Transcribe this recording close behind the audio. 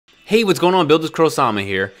Hey, what's going on? Builders Kurosama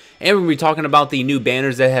here, and we're going to be talking about the new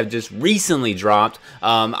banners that have just recently dropped.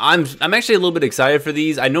 I'm actually a little bit excited for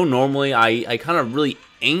these. I know normally I kind of really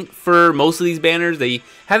ain't for most of these banners. They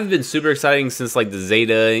haven't been super exciting since like the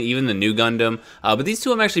Zeta, even the new Gundam. But these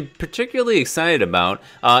two I'm actually particularly excited about.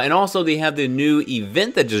 And also they have the new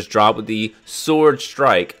event that just dropped with the Sword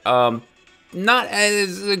Strike. Not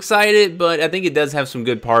as excited, but I think it does have some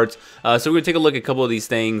good parts. So we're going to take a look at a couple of these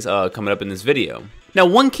things coming up in this video. Now,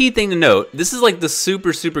 one key thing to note, this is like the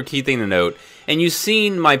super key thing to note, and you've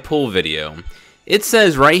seen my pull video. It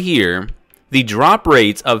says right here, the drop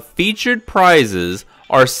rates of featured prizes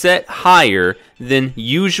are set higher than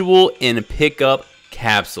usual in pickup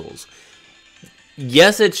capsules.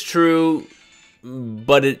 Yes, it's true,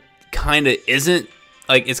 but it kind of isn't.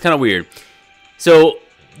 Like, it's kind of weird. So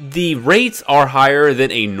the rates are higher than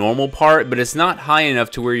a normal part, but it's not high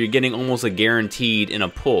enough to where you're getting almost a guaranteed in a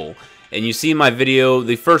pull. And you see in my video,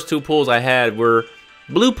 the first two pulls I had were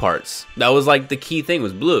blue parts. That was like the key thing,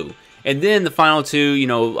 was blue. And then the final two, you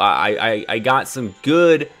know, I got some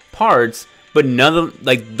good parts, but none of them,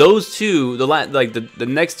 like those two, the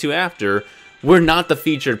next two after, were not the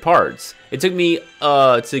featured parts. It took me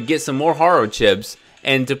to get some more Haro chips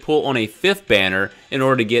and to pull on a fifth banner in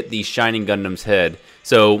order to get the Shining Gundam's head.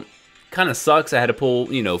 So, kind of sucks. I had to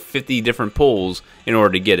pull, you know, 50 different pulls in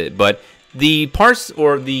order to get it. But the parts,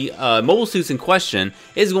 or the mobile suits in question,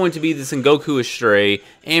 is going to be the Sengoku Astray,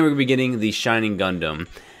 and we're going to be getting the Shining Gundam.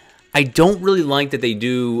 I don't really like that they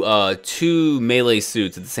do two melee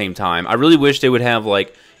suits at the same time. I really wish they would have,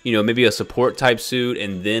 like, you know, maybe a support type suit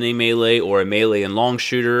and then a melee, or a melee and long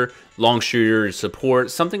shooter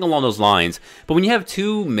support, something along those lines. But when you have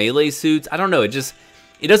two melee suits, I don't know, it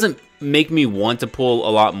doesn't make me want to pull a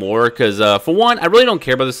lot more, because for one, I really don't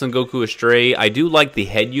care about the Sengoku Astray. I do like the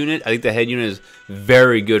head unit. I think the head unit is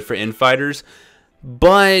very good for infighters,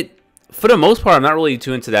 but for the most part, I'm not really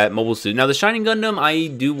too into that mobile suit. Now, the Shining Gundam, I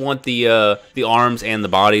do want the arms and the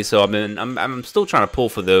body, so I'm still trying to pull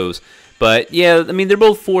for those. But yeah, I mean, they're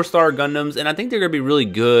both 4-star Gundams, and I think they're going to be really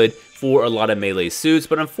good for a lot of melee suits.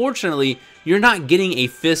 But unfortunately, you're not getting a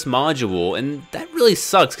fist module, and that really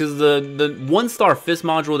sucks, because the 1-star fist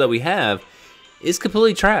module that we have is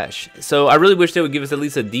completely trash. So I really wish they would give us at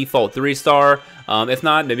least a default 3-star. If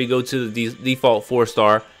not, maybe go to the default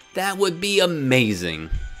 4-star. That would be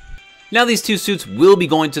amazing. Now, these two suits will be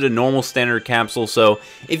going to the normal standard capsule, so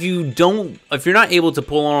if you're not able to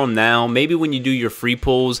pull on them now, maybe when you do your free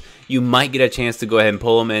pulls, you might get a chance to go ahead and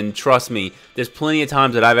pull them. And trust me, there's plenty of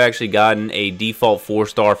times that I've actually gotten a default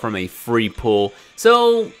 4-star from a free pull,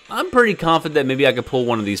 so I'm pretty confident that maybe I could pull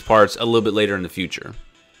one of these parts a little bit later in the future.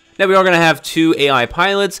 Now, we are going to have two AI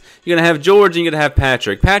pilots. You're going to have George and you're going to have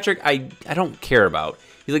Patrick. Patrick, I don't care about.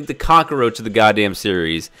 He's like the cockroach of the goddamn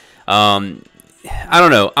series. I don't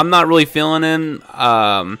know. I'm not really feeling him.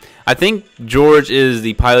 I think George is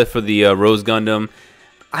the pilot for the Rose Gundam.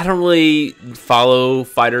 I don't really follow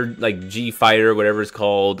fighter, like G Fighter, whatever it's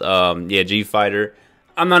called. Yeah, G Fighter.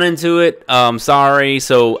 I'm not into it. Sorry.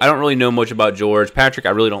 So I don't really know much about George. Patrick, I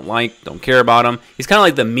really don't care about him. He's kind of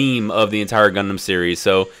like the meme of the entire Gundam series,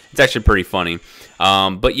 so it's actually pretty funny.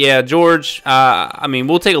 But yeah, George, I mean,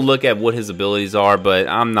 we'll take a look at what his abilities are, but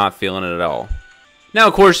I'm not feeling it at all. Now,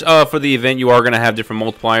 of course, for the event, you are going to have different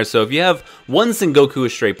multipliers. So if you have one Sengoku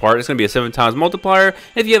Astray part, it's going to be a 7x multiplier.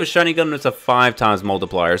 If you have a Shining Gundam, it's a 5x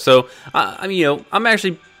multiplier. So, I mean, you know, I'm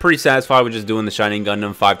actually pretty satisfied with just doing the Shining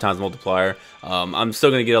Gundam 5x multiplier. I'm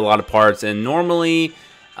still going to get a lot of parts. And normally,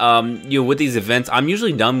 you know, with these events, I'm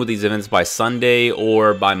usually done with these events by Sunday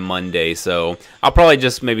or by Monday. So I'll probably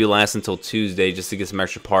just maybe last until Tuesday just to get some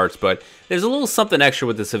extra parts. But there's a little something extra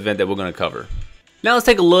with this event that we're going to cover. Now let's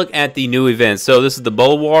take a look at the new event. So this is the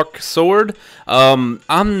Bulwark sword. You know,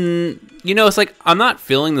 it's like I'm not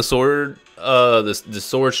feeling the sword, the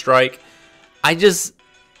sword strike. I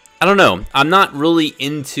don't know. I'm not really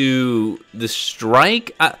into the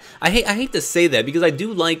strike. I hate to say that, because I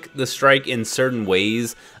do like the strike in certain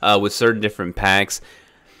ways with certain different packs.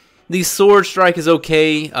 The sword strike is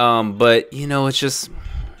okay, but you know, it's just,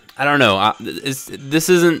 I don't know.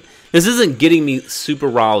 This isn't getting me super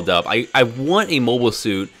riled up. I want a mobile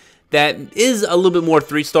suit that is a little bit more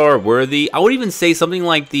 3-star worthy. I would even say something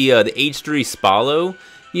like the H3 Spallo.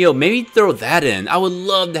 You know, maybe throw that in. I would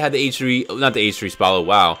love to have the H3, not the H3 Spallo,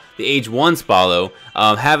 wow. The H1 Spallo,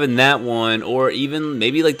 having that one, or even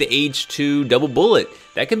maybe like the H2 Double Bullet.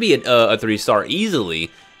 That could be a 3-star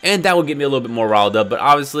easily. And that would get me a little bit more riled up. But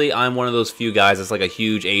obviously, I'm one of those few guys that's like a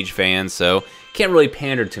huge Age fan, so can't really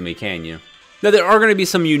pander to me, can you? Now, there are going to be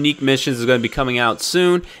some unique missions that are going to be coming out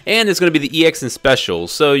soon, and it's going to be the EX and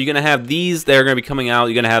Specials. So you're going to have these that are going to be coming out.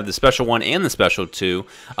 You're going to have the Special 1 and the Special 2,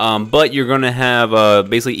 but you're going to have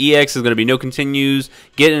basically EX is going to be no continues,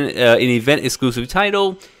 get an event-exclusive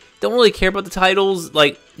title. Don't really care about the titles.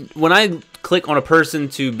 Like, when I click on a person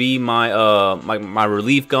to be my my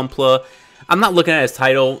relief Gunpla, I'm not looking at his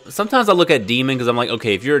title. Sometimes I look at Demon because I'm like,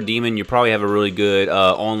 okay, if you're a Demon, you probably have a really good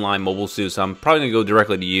online mobile suit, so I'm probably going to go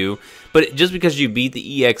directly to you. But just because you beat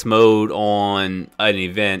the EX mode on an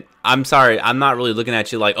event, I'm sorry, I'm not really looking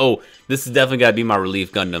at you like, oh, this is definitely got to be my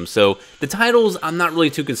relief Gundam. So the titles, I'm not really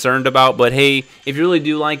too concerned about, but hey, if you really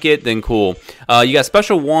do like it, then cool. You got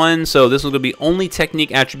Special 1, so this one's going to be only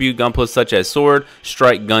technique attribute Gunplas such as Sword,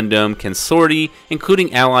 Strike Gundam, Consorti,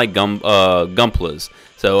 including allied Gunplas.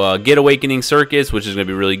 So get Awakening Circuits, which is going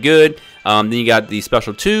to be really good. Then you got the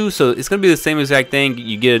Special 2, so it's going to be the same exact thing.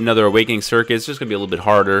 You get another Awakening Circuit. It's just going to be a little bit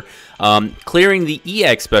harder. Clearing the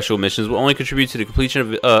EX Special missions will only contribute to the completion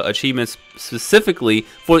of achievements specifically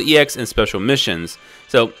for the EX and Special missions.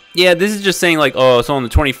 So, yeah, this is just saying, like, oh, so on the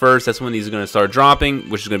 21st, that's when these are going to start dropping,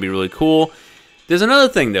 which is going to be really cool. There's another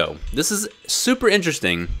thing, though. This is super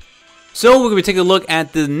interesting. So we're going to be taking a look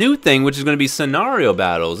at the new thing, which is going to be scenario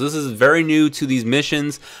battles. This is very new to these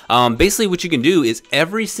missions. Basically, what you can do is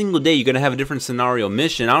every single day you're going to have a different scenario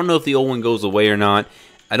mission. I don't know if the old one goes away or not.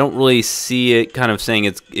 I don't really see it kind of saying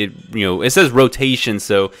it says rotation,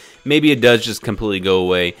 so maybe it does just completely go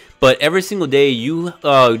away. But every single day you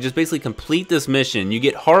just basically complete this mission. You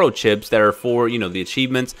get Haro chips that are for, the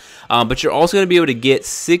achievements, but you're also going to be able to get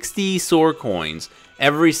 60 sword coins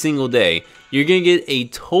every single day. You're going to get a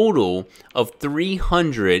total of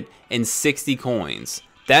 360 coins.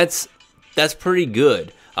 That's pretty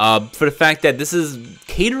good. For the fact that this is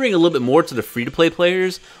catering a little bit more to the free-to-play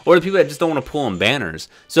players or the people that just don't want to pull on banners.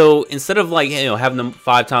 So instead of like having the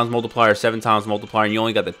 5 times multiplier, 7 times multiplier, and you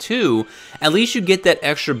only got the 2, at least you get that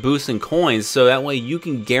extra boost in coins. So that way you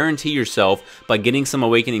can guarantee yourself by getting some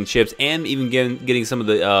awakening chips and even getting some of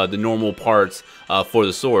the normal parts for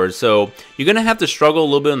the sword. So you're gonna have to struggle a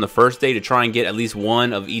little bit on the first day to try and get at least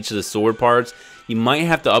one of each of the sword parts. You might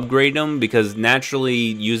have to upgrade them because naturally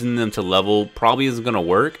using them to level probably isn't going to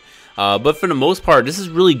work. But for the most part, this is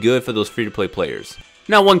really good for those free-to-play players.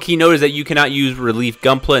 Now, one key note is that you cannot use Relief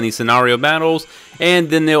Gunpla in these scenario battles, and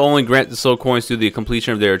then they'll only grant the soul coins through the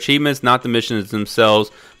completion of their achievements, not the missions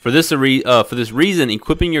themselves. For this reason,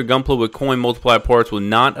 equipping your Gunpla with coin multiplier parts will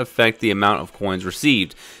not affect the amount of coins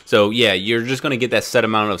received. So yeah, you're just going to get that set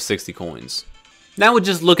amount of 60 coins. Now, with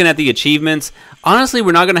just looking at the achievements, honestly,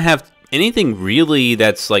 we're not going to have anything really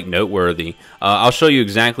that's like noteworthy. I'll show you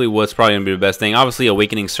exactly what's probably going to be the best thing. Obviously,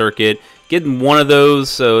 Awakening Circuit. Getting one of those,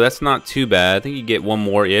 so that's not too bad. I think you get one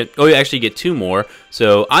more. Oh, you actually get 2 more.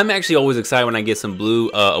 So I'm actually always excited when I get some blue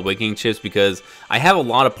Awakening chips because I have a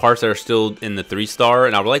lot of parts that are still in the 3-star,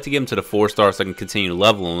 and I would like to get them to the 4-star so I can continue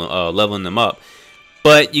leveling them up.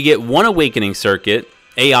 But you get 1 Awakening Circuit,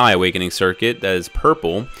 AI Awakening Circuit, that is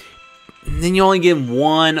purple. And then you only get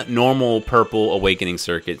 1 normal purple Awakening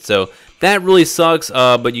Circuit. So that really sucks,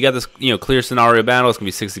 but you got this clear scenario battle. It's going to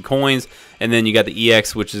be 60 coins. And then you got the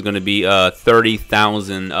EX, which is going to be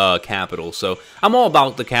 30,000 capital. So I'm all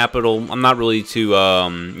about the capital. I'm not really too,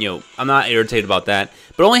 I'm not irritated about that.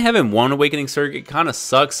 But only having 1 Awakening Circuit kind of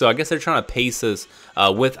sucks. So I guess they're trying to pace us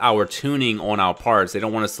with our tuning on our parts. They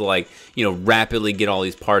don't want us to, like, rapidly get all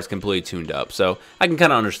these parts completely tuned up. So I can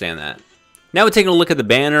kind of understand that. Now we're taking a look at the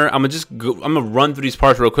banner. I'm gonna run through these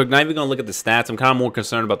parts real quick. Not even gonna look at the stats. I'm kind of more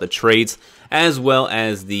concerned about the traits as well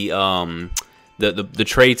as the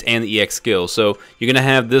traits and the EX skill. So you're gonna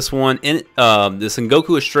have this one in the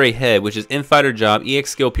Sengoku Astray Head, which is Infighter Job, EX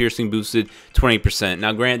skill piercing boosted 20%.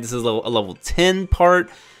 Now, granted, this is a level 10 part,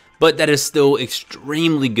 but that is still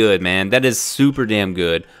extremely good, man. That is super damn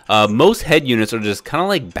good. Most head units are just kind of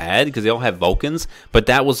like bad because they all have Vulcans, but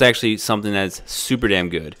that was actually something that's super damn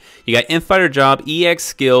good. You got Infighter Job, EX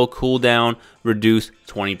skill, cooldown, reduced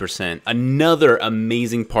 20%. Another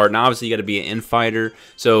amazing part. Now, obviously, you got to be an Infighter.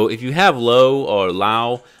 So if you have Low or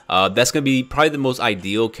Lao, that's going to be probably the most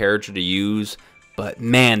ideal character to use. But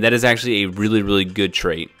man, that is actually a really, really good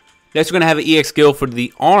trait. Next, we're going to have an EX skill for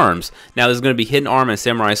the arms. Now, this is going to be Hidden Arm and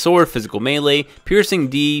Samurai Sword, Physical Melee, Piercing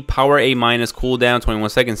D, Power A-, cooldown, 21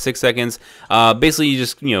 seconds, 6 seconds. Basically, you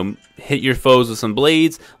just, hit your foes with some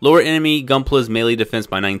blades. Lower enemy Gunpla's melee defense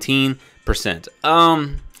by 19%.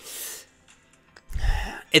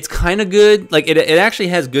 It's kind of good. Like, it actually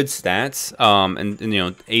has good stats.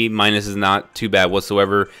 And A- is not too bad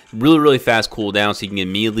whatsoever. Really, really fast cooldown, so you can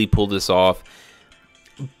immediately pull this off.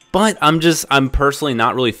 But I'm personally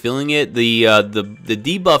not really feeling it. The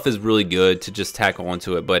debuff is really good to just tackle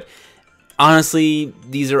onto it, but honestly,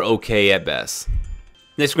 these are okay at best.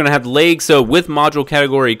 Next, we're going to have the legs. So with module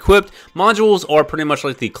category equipped, modules are pretty much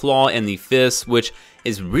like the claw and the fist, which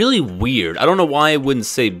is really weird. I don't know why it wouldn't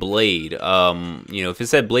say blade. You know, if it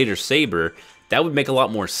said blade or saber, that would make a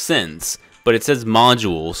lot more sense. But it says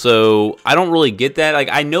module, so I don't really get that. Like,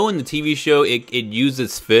 I know in the TV show it used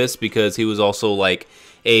its fist because he was also like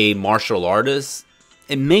a martial artist.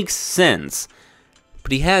 It makes sense.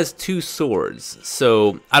 But he has 2 swords,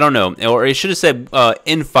 so I don't know. Or it should have said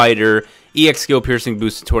Infighter, EX skill piercing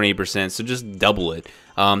boosted 28%, so just double it.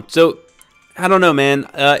 So I don't know, man.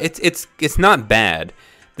 It's not bad.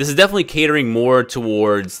 This is definitely catering more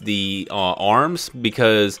towards the arms,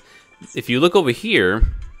 because if you look over here,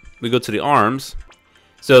 we go to the arms.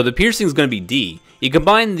 So the piercing is going to be D. You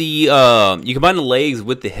combine the legs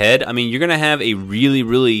with the head. I mean, you're going to have a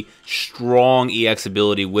really strong EX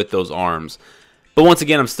ability with those arms. But once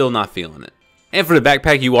again, I'm still not feeling it. And for the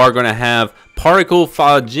backpack, you are going to have Particle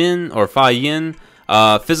Fa Yin or Fa Yin,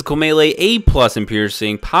 physical melee A+ in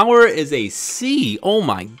piercing. Power is a C. Oh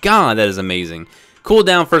my god, that is amazing.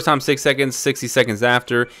 Cooldown first time 6 seconds, 60 seconds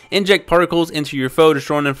after. Inject particles into your foe,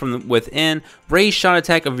 destroying them from within. Raise shot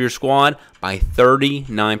attack of your squad by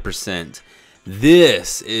 39%.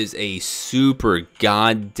 This is a super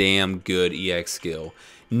goddamn good EX skill.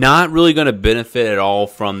 Not really going to benefit at all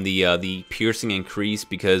from the piercing increase,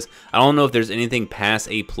 because I don't know if there's anything past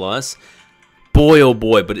A+. Boy, oh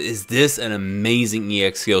boy, but is this an amazing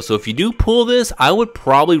EX skill. So if you do pull this, I would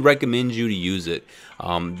probably recommend you to use it.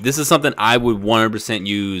 This is something I would 100%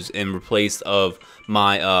 use in replace of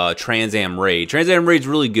my TransAm Raid. TransAm Raid is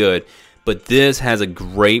really good, but this has a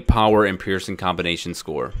great power and piercing combination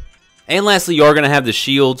score. And lastly, you are going to have the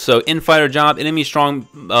shield. So in-fighter job, enemy strong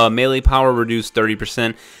melee power reduced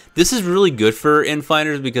 30%. This is really good for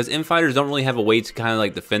in-fighters, because in-fighters don't really have a way to kind of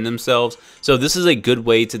like defend themselves. So this is a good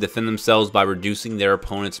way to defend themselves by reducing their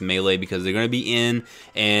opponent's melee, because they're going to be in,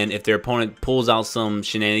 and if their opponent pulls out some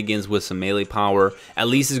shenanigans with some melee power, at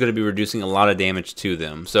least it's going to be reducing a lot of damage to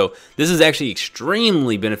them. So this is actually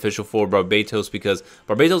extremely beneficial for Barbatos, because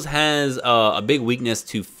Barbatos has a big weakness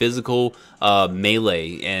to physical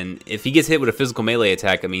melee, and if he gets hit with a physical melee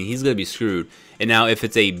attack, I mean, he's going to be screwed. And now if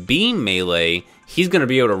it's a beam melee, he's going to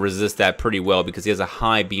be able to resist that pretty well, because he has a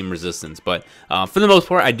high beam resistance. But for the most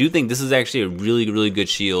part, I do think this is actually a really good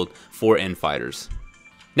shield for in-fighters.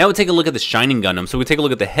 Now we'll take a look at the Shining Gundam. So we take a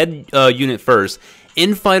look at the head unit first.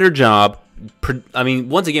 In-fighter job. I mean,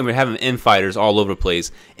 once again, we're having in-fighters all over the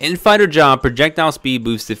place. In-fighter job, projectile speed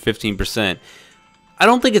boosted 15%. I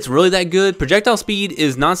don't think it's really that good. Projectile speed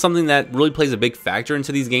is not something that really plays a big factor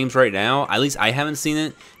into these games right now. At least I haven't seen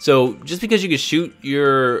it. So just because you can shoot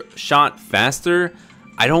your shot faster,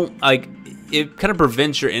 I don't like it. Kind of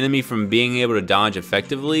prevents your enemy from being able to dodge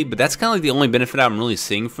effectively. But that's kind of like the only benefit I'm really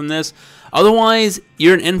seeing from this. Otherwise,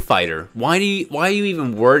 you're an in-fighter. Why are you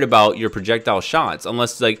even worried about your projectile shots?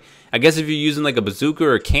 Unless, like, I guess if you're using like a bazooka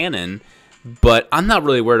or a cannon. But I'm not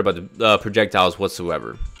really worried about the projectiles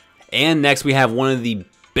whatsoever. And next we have one of the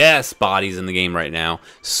best bodies in the game right now.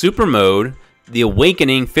 Super Mode, the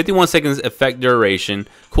Awakening, 51 seconds effect duration.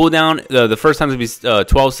 Cooldown, the first time to be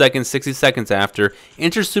 12 seconds, 60 seconds after.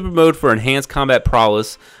 Enter Super Mode for enhanced combat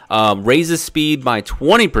prowess. Raises speed by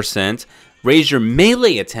 20%. Raise your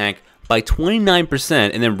melee attack by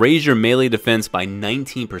 29%. And then raise your melee defense by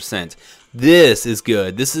 19%. This is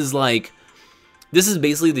good. This is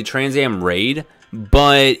basically the TransAm Raid,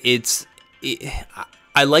 but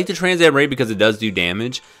I like the TransAm Raid because it does do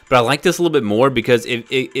damage, but I like this a little bit more because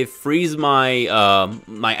it frees my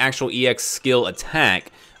my actual EX skill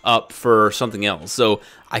attack up for something else. So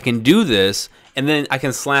I can do this, and then I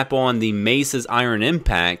can slap on the Mace's Iron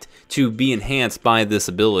Impact to be enhanced by this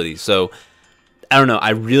ability. So I don't know. I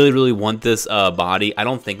really want this body. I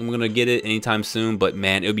don't think I'm going to get it anytime soon, but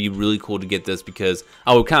man, it would be really cool to get this, because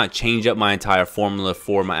I would kind of change up my entire formula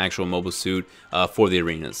for my actual mobile suit for the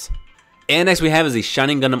arenas. And next we have is the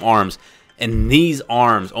Shining Gundam arms. And these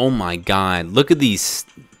arms, oh my god, look at these.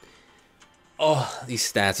 Oh, these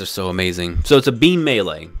stats are so amazing. So it's a beam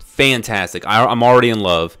melee. Fantastic. I'm already in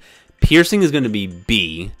love. Piercing is going to be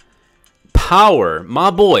B. Power,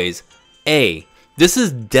 my boys, A. This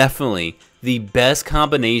is definitely the best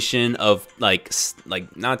combination of like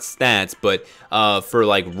not stats, but for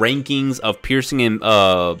like rankings of piercing and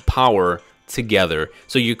power together.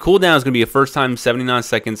 So your cooldown is going to be a first time 79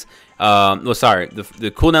 seconds. The cooldown is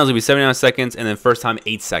going to be 79 seconds, and then first time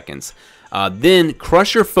 8 seconds. Then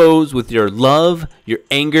crush your foes with your love, your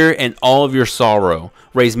anger, and all of your sorrow.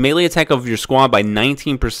 Raise melee attack of your squad by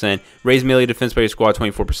 19%. Raise melee defense by your squad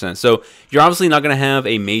 24%. So you're obviously not going to have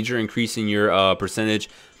a major increase in your percentage.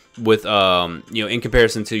 with you know, in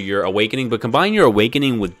comparison to your Awakening. But combine your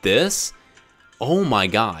Awakening with this, oh my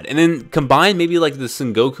god. And then combine maybe like the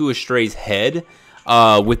Sengoku Astray's head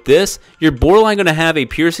with this, you're borderline going to have a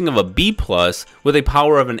piercing of a B+ with a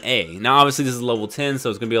power of an A. Now obviously this is level 10, so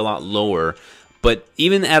it's going to be a lot lower. But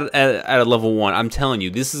even at a level 1, I'm telling you,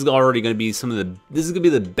 this is already going to be this is going to be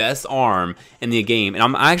the best arm in the game. And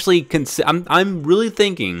I'm actually, I'm really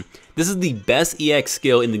thinking this is the best EX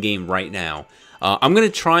skill in the game right now. I'm going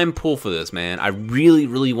to try and pull for this, man. I really,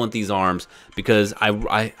 really want these arms because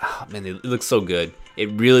man, it looks so good. It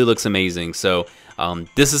really looks amazing. So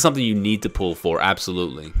this is something you need to pull for,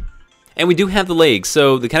 absolutely. And we do have the legs,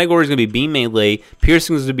 so the category is going to be beam melee,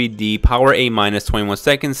 piercing is going to be D, power A-, 21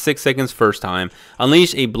 seconds, 6 seconds first time,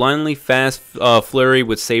 unleash a blindly fast flurry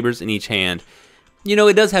with sabers in each hand. You know,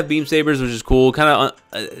 it does have beam sabers, which is cool. Kind of,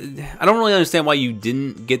 I don't really understand why you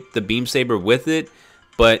didn't get the beam saber with it,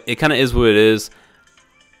 but it kind of is what it is.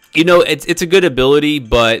 You know, it's a good ability,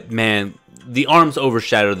 but man, the arms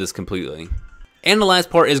overshadow this completely. And the last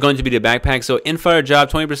part is going to be the backpack. So in-fire job,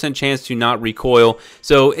 20% chance to not recoil.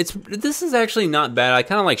 So this is actually not bad. I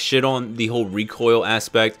kind of like shit on the whole recoil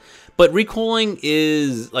aspect. But recoiling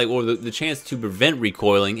is like, or the chance to prevent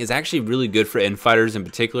recoiling is actually really good for in-fighters in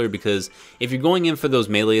particular, because if you're going in for those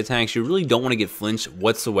melee attacks, you really don't want to get flinched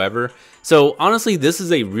whatsoever. So honestly, this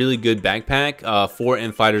is a really good backpack for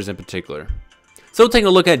in-fighters in particular. So taking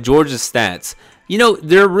a look at George's stats. You know,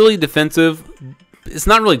 they're really defensive. It's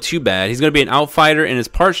not really too bad. He's going to be an outfighter, and his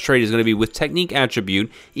parts trait is going to be with technique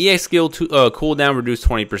attribute, EX skill cooldown reduced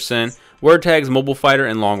 20%, word tags, mobile fighter,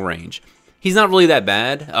 and long range. He's not really that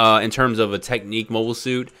bad in terms of a technique mobile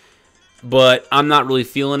suit, but I'm not really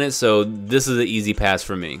feeling it, so this is an easy pass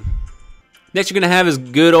for me. Next you're going to have is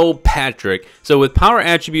good old Patrick. So with power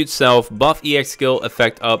attribute self, buff EX skill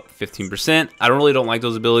effect up 15%. I really don't like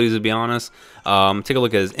those abilities, to be honest. Take a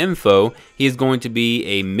look at his info. He is going to be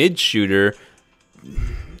a mid shooter.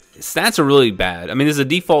 Stats are really bad. I mean, this is a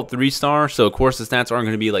default 3-star, so of course the stats aren't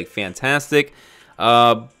going to be like fantastic.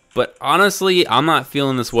 But honestly, I'm not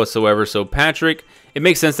feeling this whatsoever. So Patrick, it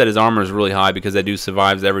makes sense that his armor is really high because that dude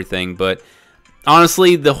survives everything. But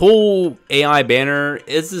honestly, the whole AI banner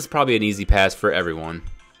is probably an easy pass for everyone.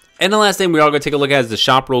 And the last thing we are going to take a look at is the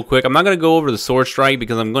shop real quick. I'm not going to go over the Sword Strike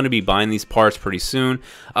because I'm going to be buying these parts pretty soon.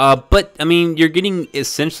 But, I mean, you're getting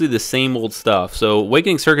essentially the same old stuff. So,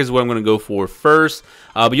 Awakening Circuit is what I'm going to go for first.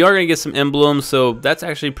 But you are going to get some emblems, so that's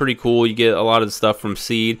actually pretty cool. You get a lot of the stuff from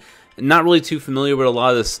Seed. Not really too familiar with a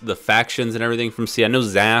lot of the factions and everything from Seed. I know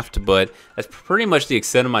Zaft, but that's pretty much the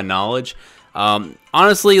extent of my knowledge.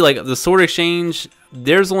 Honestly, like the Sword Exchange,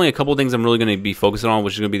 there's only a couple things I'm really going to be focusing on,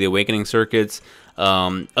 which is going to be the Awakening Circuits.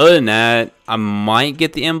 Other than that, I might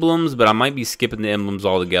get the emblems, but I might be skipping the emblems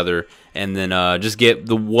altogether and then just get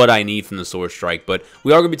what I need from the Sword Strike. But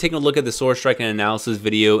we are going to be taking a look at the Sword Strike and analysis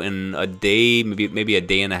video in a day, maybe a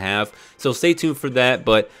day and a half. So stay tuned for that.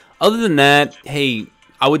 But other than that, hey,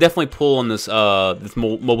 I would definitely pull on this this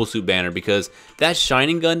mobile suit banner, because that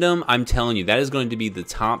Shining Gundam, I'm telling you, that is going to be the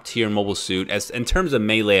top tier mobile suit in terms of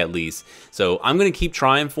melee at least. So I'm going to keep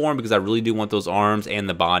trying for him because I really do want those arms and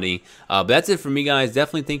the body. But that's it for me, guys.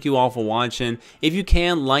 Definitely thank you all for watching. If you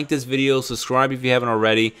can, like this video, subscribe if you haven't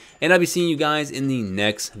already, and I'll be seeing you guys in the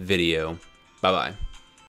next video. Bye-bye.